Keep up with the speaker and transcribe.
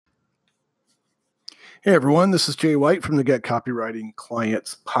Hey everyone, this is Jay White from the Get Copywriting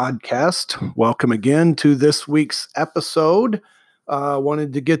Clients podcast. Welcome again to this week's episode.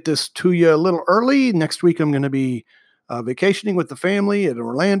 Wanted to get this to you a little early. Next week I'm going to be vacationing with the family at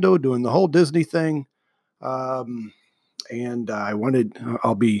Orlando, doing the whole Disney thing. And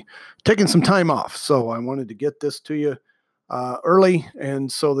I'll be taking some time off. So I wanted to get this to you early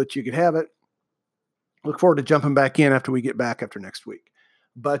and so that you could have it. Look forward to jumping back in after we get back after next week.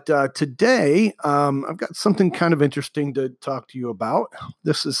 But today, I've got something kind of interesting to talk to you about.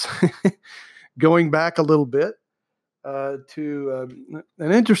 This is going back a little bit to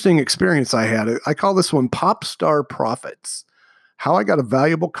an interesting experience I had. I call this one Pop Star Profits, how I got a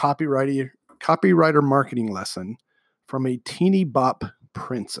valuable copywriter marketing lesson from a teeny bop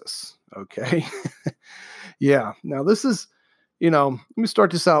princess. Okay. Yeah. Now this is, let me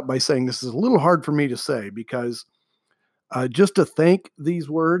start this out by saying this is a little hard for me to say because just to think these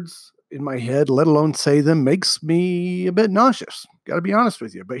words in my head, let alone say them, makes me a bit nauseous. Got to be honest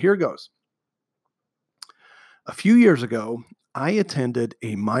with you, but here goes. A few years ago, I attended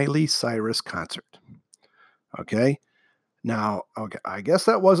a Miley Cyrus concert. Okay. Now, I guess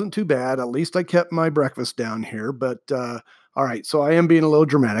that wasn't too bad. At least I kept my breakfast down here, but all right. So I am being a little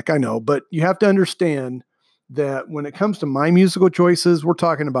dramatic, I know, but you have to understand that when it comes to my musical choices, we're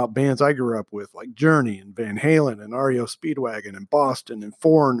talking about bands I grew up with, like Journey and Van Halen and REO Speedwagon and Boston and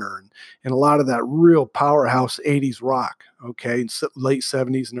Foreigner and a lot of that real powerhouse 80s rock, okay, late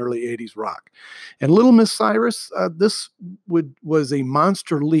 70s and early 80s rock. And Little Miss Cyrus, this was a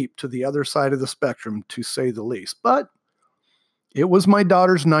monster leap to the other side of the spectrum, to say the least. But it was my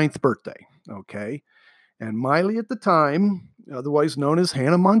daughter's 9th birthday, okay? And Miley at the time, otherwise known as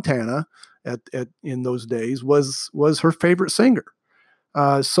Hannah Montana, in those days was her favorite singer.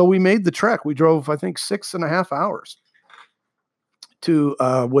 So we made the trek. We drove, I think, 6.5 hours to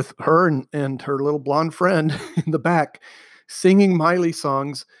with her and her little blonde friend in the back singing Miley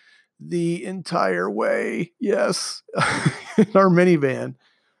songs the entire way. Yes, in our minivan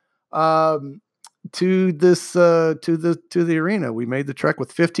to the arena. We made the trek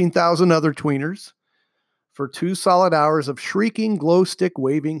with 15,000 other tweeners for 2 solid hours of shrieking, glow stick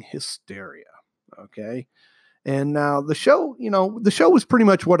waving hysteria. Okay. And now the show was pretty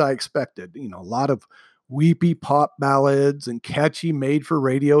much what I expected. A lot of weepy pop ballads and catchy made for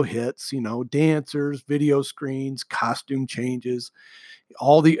radio hits, dancers, video screens, costume changes,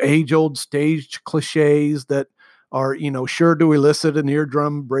 all the age old staged cliches that are, sure to elicit an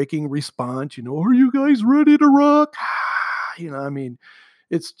eardrum breaking response. Are you guys ready to rock?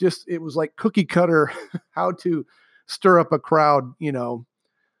 It was like cookie cutter how to stir up a crowd,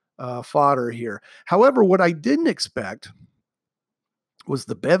 fodder here. However, what I didn't expect was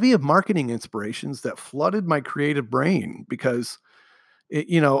the bevy of marketing inspirations that flooded my creative brain because,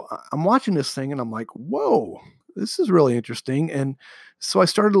 I'm watching this thing and I'm like, whoa, this is really interesting. And so I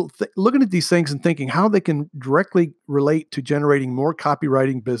started looking at these things and thinking how they can directly relate to generating more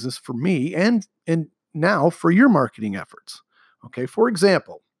copywriting business for me and now for your marketing efforts. Okay, for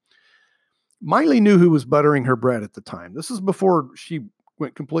example, Miley knew who was buttering her bread at the time. This is before she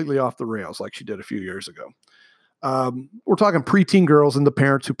went completely off the rails like she did a few years ago. We're talking preteen girls and the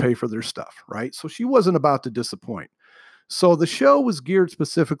parents who pay for their stuff, right? So she wasn't about to disappoint. So the show was geared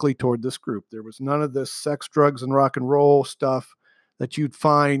specifically toward this group. There was none of this sex, drugs, and rock and roll stuff that you'd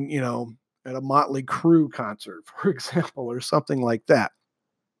find, at a Motley Crue concert, for example, or something like that.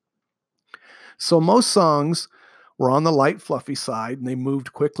 So most songs were on the light, fluffy side, and they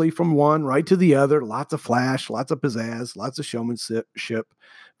moved quickly from one right to the other. Lots of flash, lots of pizzazz, lots of showmanship,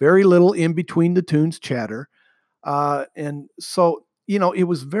 very little in between the tunes chatter. And so, it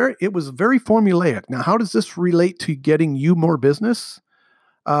was very formulaic. Now, how does this relate to getting you more business?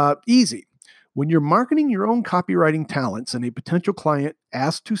 Easy. When you're marketing your own copywriting talents and a potential client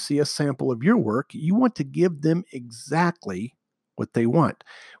asks to see a sample of your work, you want to give them exactly what they want.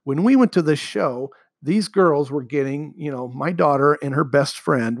 When we went to this show, these girls were getting, my daughter and her best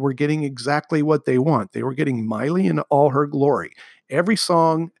friend were getting exactly what they want. They were getting Miley in all her glory. Every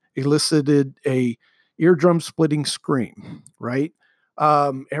song elicited a eardrum splitting scream, right?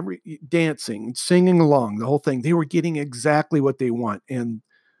 Every dancing, singing along, the whole thing. They were getting exactly what they want. And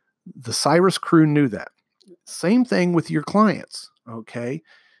the Cyrus crew knew that. Same thing with your clients. Okay.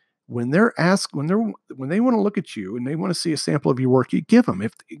 When they want to look at you and they want to see a sample of your work, you give them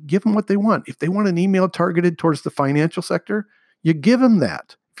what they want. If they want an email targeted towards the financial sector, you give them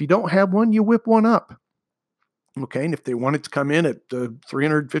that. If you don't have one, you whip one up. Okay. And if they want it to come in at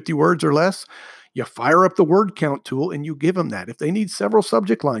 350 words or less, you fire up the word count tool and you give them that. If they need several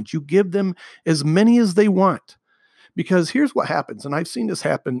subject lines, you give them as many as they want. Because here's what happens, and I've seen this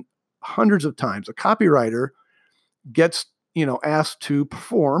happen hundreds of times. A copywriter gets, asked to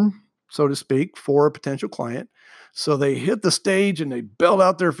perform, so to speak, for a potential client. So they hit the stage and they belt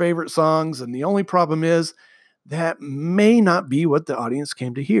out their favorite songs. And the only problem is that may not be what the audience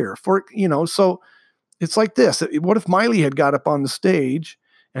came to hear. So it's like this. What if Miley had got up on the stage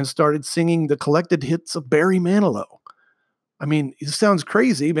and started singing the collected hits of Barry Manilow? I mean, it sounds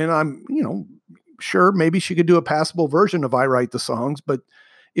crazy, man. I'm, sure maybe she could do a passable version of I Write the Songs, but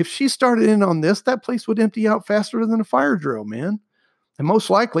if she started in on this, that place would empty out faster than a fire drill, man. And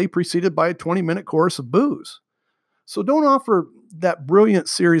most likely preceded by a 20-minute chorus of booze. So don't offer that brilliant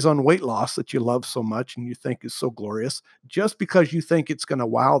series on weight loss that you love so much and you think is so glorious just because you think it's going to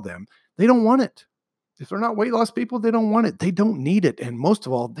wow them. They don't want it. If they're not weight loss people, they don't want it. They don't need it. And most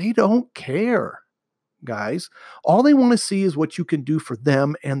of all, they don't care, guys. All they want to see is what you can do for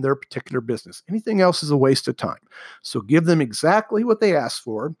them and their particular business. Anything else is a waste of time. So give them exactly what they ask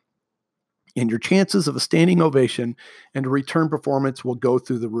for, and your chances of a standing ovation and a return performance will go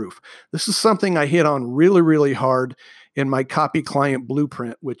through the roof. This is something I hit on really, really hard in my Copy Client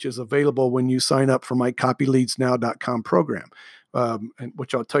Blueprint, which is available when you sign up for my copyleadsnow.com program. And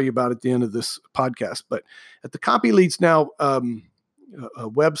which I'll tell you about at the end of this podcast. But at the Copy Leads Now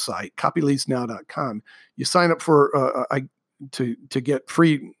website, copyleadsnow.com, you sign up for to get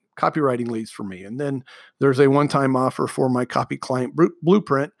free copywriting leads from me. And then there's a one-time offer for my Copy Client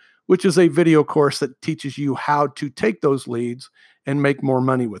Blueprint, which is a video course that teaches you how to take those leads and make more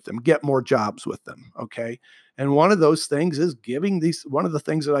money with them, get more jobs with them. Okay. And one of those things is giving these, one of the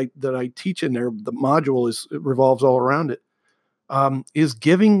things that I teach in there, the module it revolves all around it. Is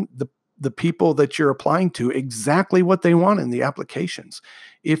giving the people that you're applying to exactly what they want in the applications.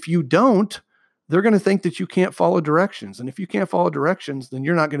 If you don't, they're going to think that you can't follow directions. And if you can't follow directions, then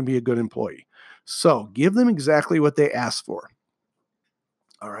you're not going to be a good employee. So give them exactly what they ask for.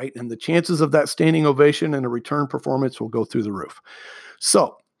 All right. And the chances of that standing ovation and a return performance will go through the roof.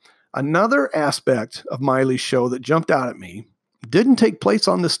 So another aspect of Miley's show that jumped out at me didn't take place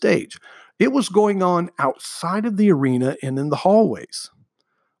on the stage. It was going on outside of the arena and in the hallways.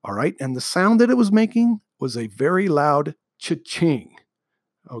 All right. And the sound that it was making was a very loud cha-ching.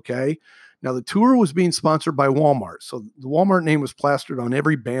 Okay. Now, the tour was being sponsored by Walmart. So the Walmart name was plastered on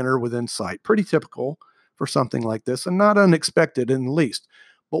every banner within sight. Pretty typical for something like this and not unexpected in the least.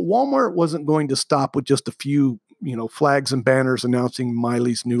 But Walmart wasn't going to stop with just a few, flags and banners announcing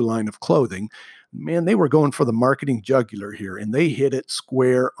Miley's new line of clothing. Man, they were going for the marketing jugular here, and they hit it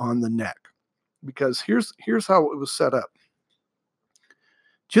square on the neck. Because here's how it was set up.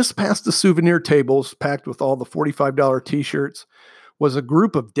 Just past the souvenir tables packed with all the $45 t-shirts was a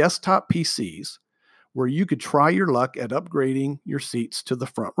group of desktop PCs where you could try your luck at upgrading your seats to the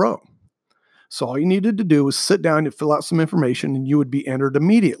front row. So all you needed to do was sit down and fill out some information and you would be entered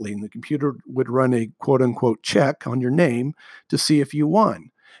immediately. And the computer would run a quote unquote check on your name to see if you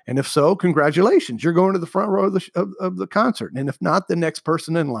won. And if so, congratulations, you're going to the front row of the concert. And if not, the next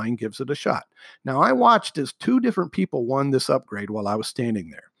person in line gives it a shot. Now, I watched as two different people won this upgrade while I was standing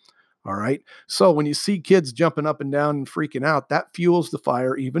there. All right. So when you see kids jumping up and down and freaking out, that fuels the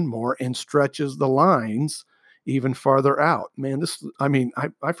fire even more and stretches the lines even farther out. Man,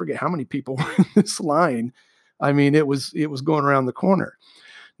 I forget how many people were in this line. I mean, it was going around the corner.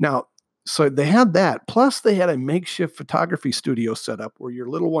 Now, so they had that. Plus, they had a makeshift photography studio set up where your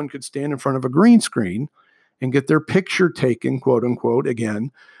little one could stand in front of a green screen and get their picture taken, quote unquote,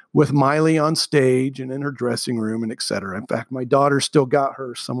 again, with Miley on stage and in her dressing room and et cetera. In fact, my daughter still got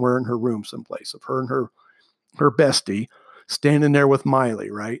her somewhere in her room someplace of her and her bestie standing there with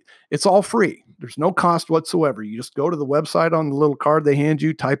Miley, right? It's all free. There's no cost whatsoever. You just go to the website on the little card they hand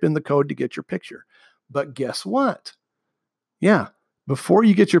you, type in the code to get your picture. But guess what? Yeah. Before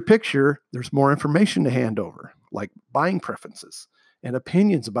you get your picture, there's more information to hand over, like buying preferences and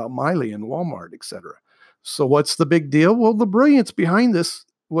opinions about Miley and Walmart, et cetera. So what's the big deal? Well, the brilliance behind this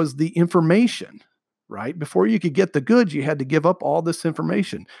was the information, right? Before you could get the goods, you had to give up all this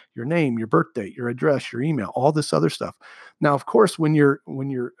information, your name, your birth date, your address, your email, all this other stuff. Now, of course, when you're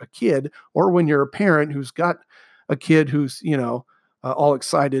a kid or when you're a parent who's got a kid who's, all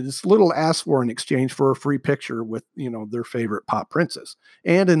excited, it's little asked for in exchange for a free picture with, their favorite pop princess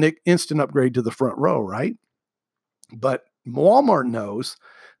and an instant upgrade to the front row, right? But Walmart knows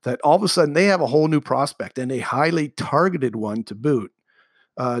that all of a sudden they have a whole new prospect and a highly targeted one to boot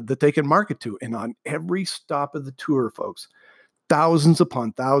that they can market to. And on every stop of the tour, folks, thousands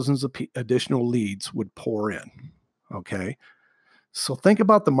upon thousands of additional leads would pour in. Okay. So think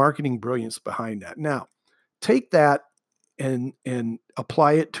about the marketing brilliance behind that. Now, take that and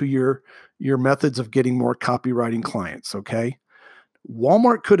apply it to your methods of getting more copywriting clients. Okay.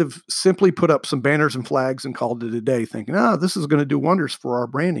 Walmart could have simply put up some banners and flags and called it a day, thinking, oh, this is going to do wonders for our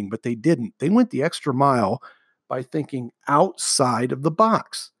branding. But they didn't. They went the extra mile by thinking outside of the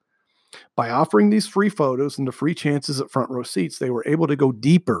box. By offering these free photos and the free chances at front row seats, they were able to go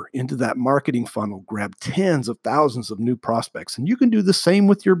deeper into that marketing funnel, grab tens of thousands of new prospects. And you can do the same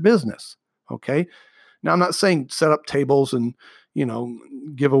with your business. Okay. Now, I'm not saying set up tables and,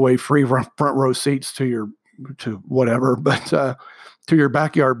 give away free front row seats to whatever, but to your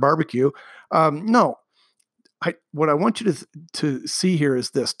backyard barbecue. No, what I want you to see here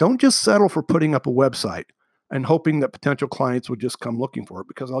is this. Don't just settle for putting up a website and hoping that potential clients would just come looking for it,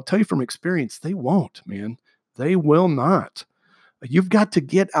 because I'll tell you from experience, they won't, man. They will not. You've got to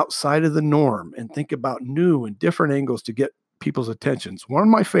get outside of the norm and think about new and different angles to get people's attentions. One of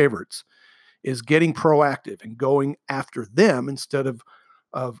my favorites is getting proactive and going after them instead of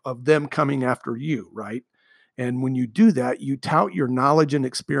them coming after you, right? And when you do that, you tout your knowledge and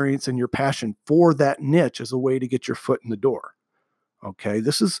experience and your passion for that niche as a way to get your foot in the door. Okay,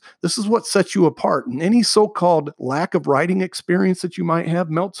 this is what sets you apart. And any so-called lack of writing experience that you might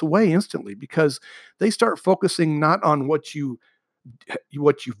have melts away instantly, because they start focusing not on what you've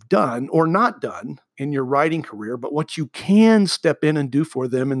done or not done in your writing career, but what you can step in and do for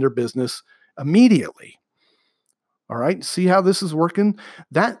them in their business immediately. All right, see how this is working?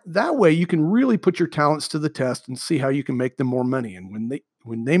 That way you can really put your talents to the test and see how you can make them more money. And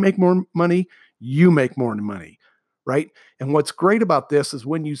when they make more money, you make more money. Right. And what's great about this is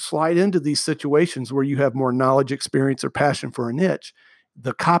when you slide into these situations where you have more knowledge, experience, or passion for a niche,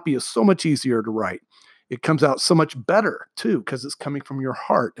 the copy is so much easier to write. It comes out so much better too, because it's coming from your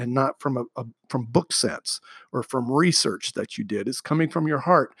heart and not from from book sense or from research that you did. It's coming from your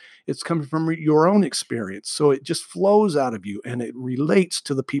heart. It's coming from your own experience. So it just flows out of you and it relates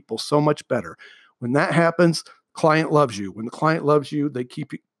to the people so much better. When that happens, client loves you. When the client loves you, they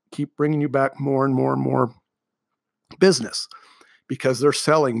keep bringing you back more and more and more business, because they're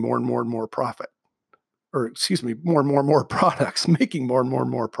selling more and more and more profit, or more and more products, making more and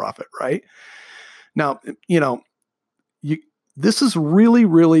more profit, right? Now, this is really,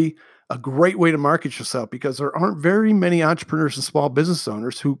 really a great way to market yourself, because there aren't very many entrepreneurs and small business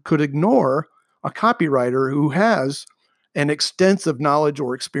owners who could ignore a copywriter who has an extensive knowledge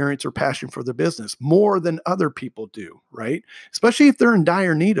or experience or passion for the business more than other people do, right? Especially if they're in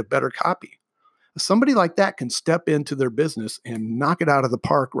dire need of better copy. Somebody like that can step into their business and knock it out of the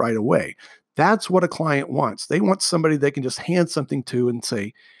park right away. That's what a client wants. They want somebody they can just hand something to and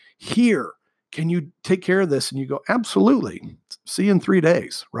say, here, can you take care of this? And you go, absolutely. See you in 3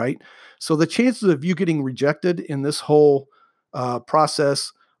 days, right? So the chances of you getting rejected in this whole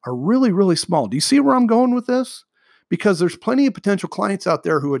process are really, really small. Do you see where I'm going with this? Because there's plenty of potential clients out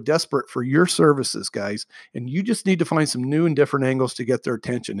there who are desperate for your services, guys. And you just need to find some new and different angles to get their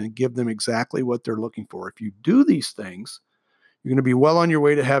attention and give them exactly what they're looking for. If you do these things, you're going to be well on your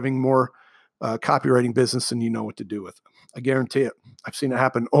way to having more copywriting business than you know what to do with. I guarantee it. I've seen it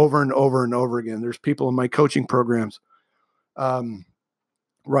happen over and over and over again. There's people in my coaching programs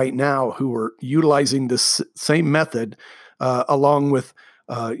right now who are utilizing this same method along with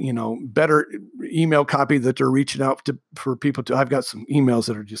better email copy that they're reaching out for people to. I've got some emails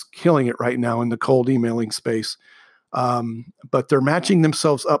that are just killing it right now in the cold emailing space. But they're matching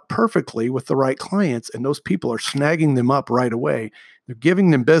themselves up perfectly with the right clients, and those people are snagging them up right away. They're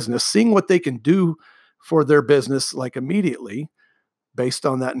giving them business, seeing what they can do for their business, like immediately based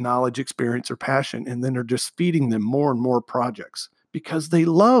on that knowledge, experience, or passion. And then they're just feeding them more and more projects because they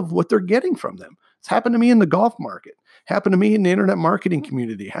love what they're getting from them. It's happened to me in the golf market, happened to me in the internet marketing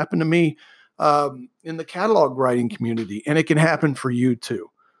community, happened to me in the catalog writing community, and it can happen for you too.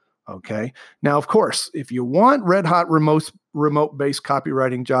 Okay. Now, of course, if you want red hot remote-based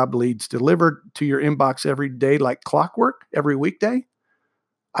copywriting job leads delivered to your inbox every day like clockwork, every weekday,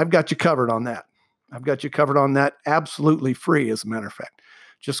 I've got you covered on that. I've got you covered on that absolutely free, as a matter of fact.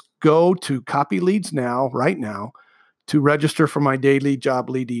 Just go to Copy Leads Now, right now, to register for my daily job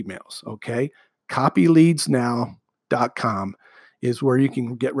lead emails. Okay. Copyleadsnow.com is where you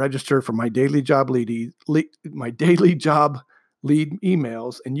can get registered for my daily job lead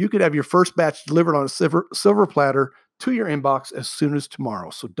emails, and you could have your first batch delivered on a silver platter to your inbox as soon as tomorrow.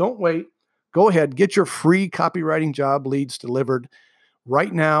 So don't wait. Go ahead, get your free copywriting job leads delivered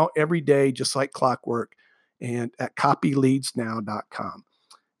right now, every day, just like clockwork, and at copyleadsnow.com.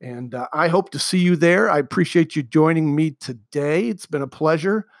 And I hope to see you there. I appreciate you joining me today. It's been a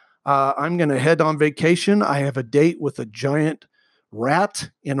pleasure. I'm going to head on vacation. I have a date with a giant rat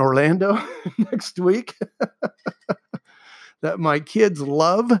in Orlando next week that my kids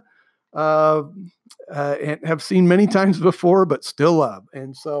love. and have seen many times before, but still love.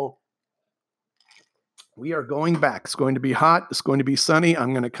 And so we are going back. It's going to be hot. It's going to be sunny.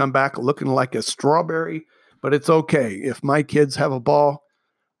 I'm going to come back looking like a strawberry, but it's okay. If my kids have a ball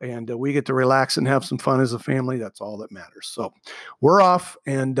and we get to relax and have some fun as a family, that's all that matters. So we're off,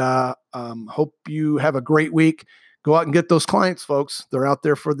 and hope you have a great week. Go out and get those clients, folks. They're out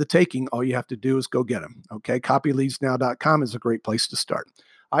there for the taking. All you have to do is go get them. Okay. Copyleadsnow.com is a great place to start.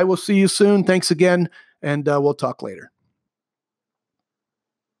 I will see you soon. Thanks again, and we'll talk later.